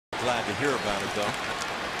glad to hear about it, though.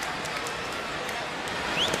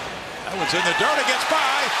 That one's in the dirt. It gets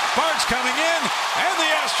by. Barnes coming in, and the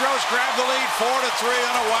Astros grab the lead 4-3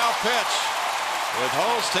 on a wild pitch, with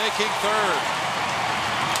Holmes taking third.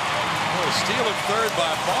 A steal at third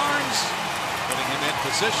by Barnes, putting him in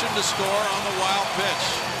position to score on the wild pitch.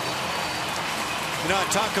 You know, I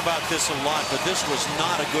talk about this a lot, but this was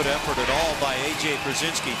not a good effort at all by A.J.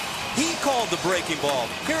 Brzezinski. He called the breaking ball.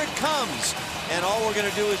 Here it comes, and all we're going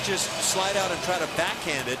to do is just slide out and try to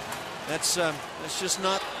backhand it. That's just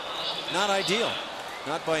not ideal,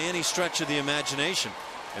 not by any stretch of the imagination.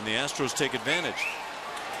 And the Astros take advantage.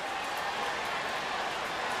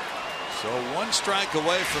 So 1 strike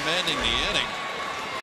away from ending the inning.